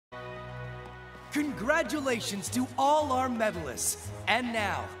Congratulations to all our medalists. And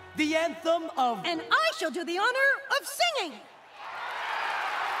now, the anthem of... And I shall do the honor of singing.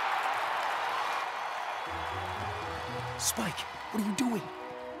 Spike, what are you doing?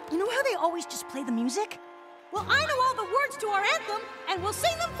 You know how they always just play the music? Well, I know all the words to our anthem, and we'll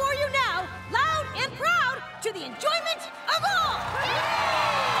sing them for you now, loud and proud, to the enjoyment of all!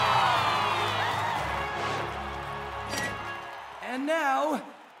 And now,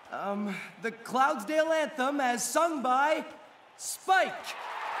 the Cloudsdale Anthem as sung by Spike.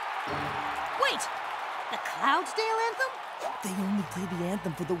 Wait, the Cloudsdale Anthem? They only play the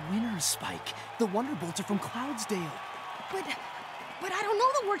anthem for the winners, Spike. The Wonderbolts are from Cloudsdale. But I don't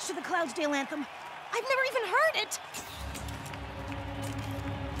know the words to the Cloudsdale Anthem. I've never even heard it.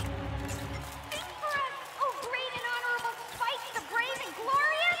 Sing for us, oh great and honorable Spike, the brave and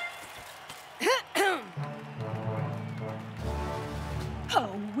glorious.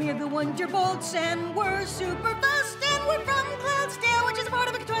 Oh, we're the Wonderbolts, and we're super fast, and we're from Cloudsdale, which is a part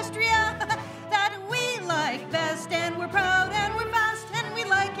of Equestria, that we like best, and we're proud, and we're fast, and we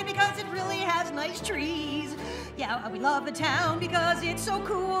like it because it really has nice trees. Yeah, we love the town because it's so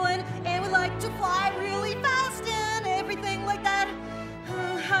cool, and we like to fly really fast and everything like that.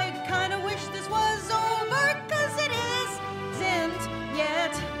 I kind of wish this was over, cause it isn't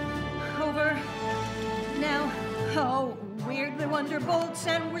yet over now. Oh, we're the Wonderbolts,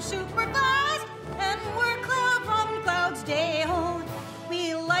 and we're super fast, and we're from Cloudsdale.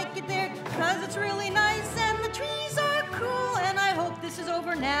 We like it there cause it's really nice, and the trees are cool, and I hope this is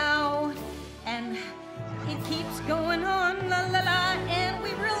over now. And it keeps going on, la la la, and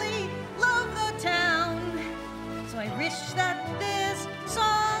we really love the town. So I wish that this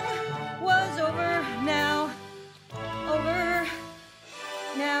song was over now. Over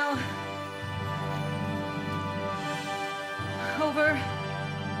now. Over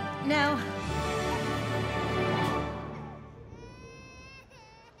now.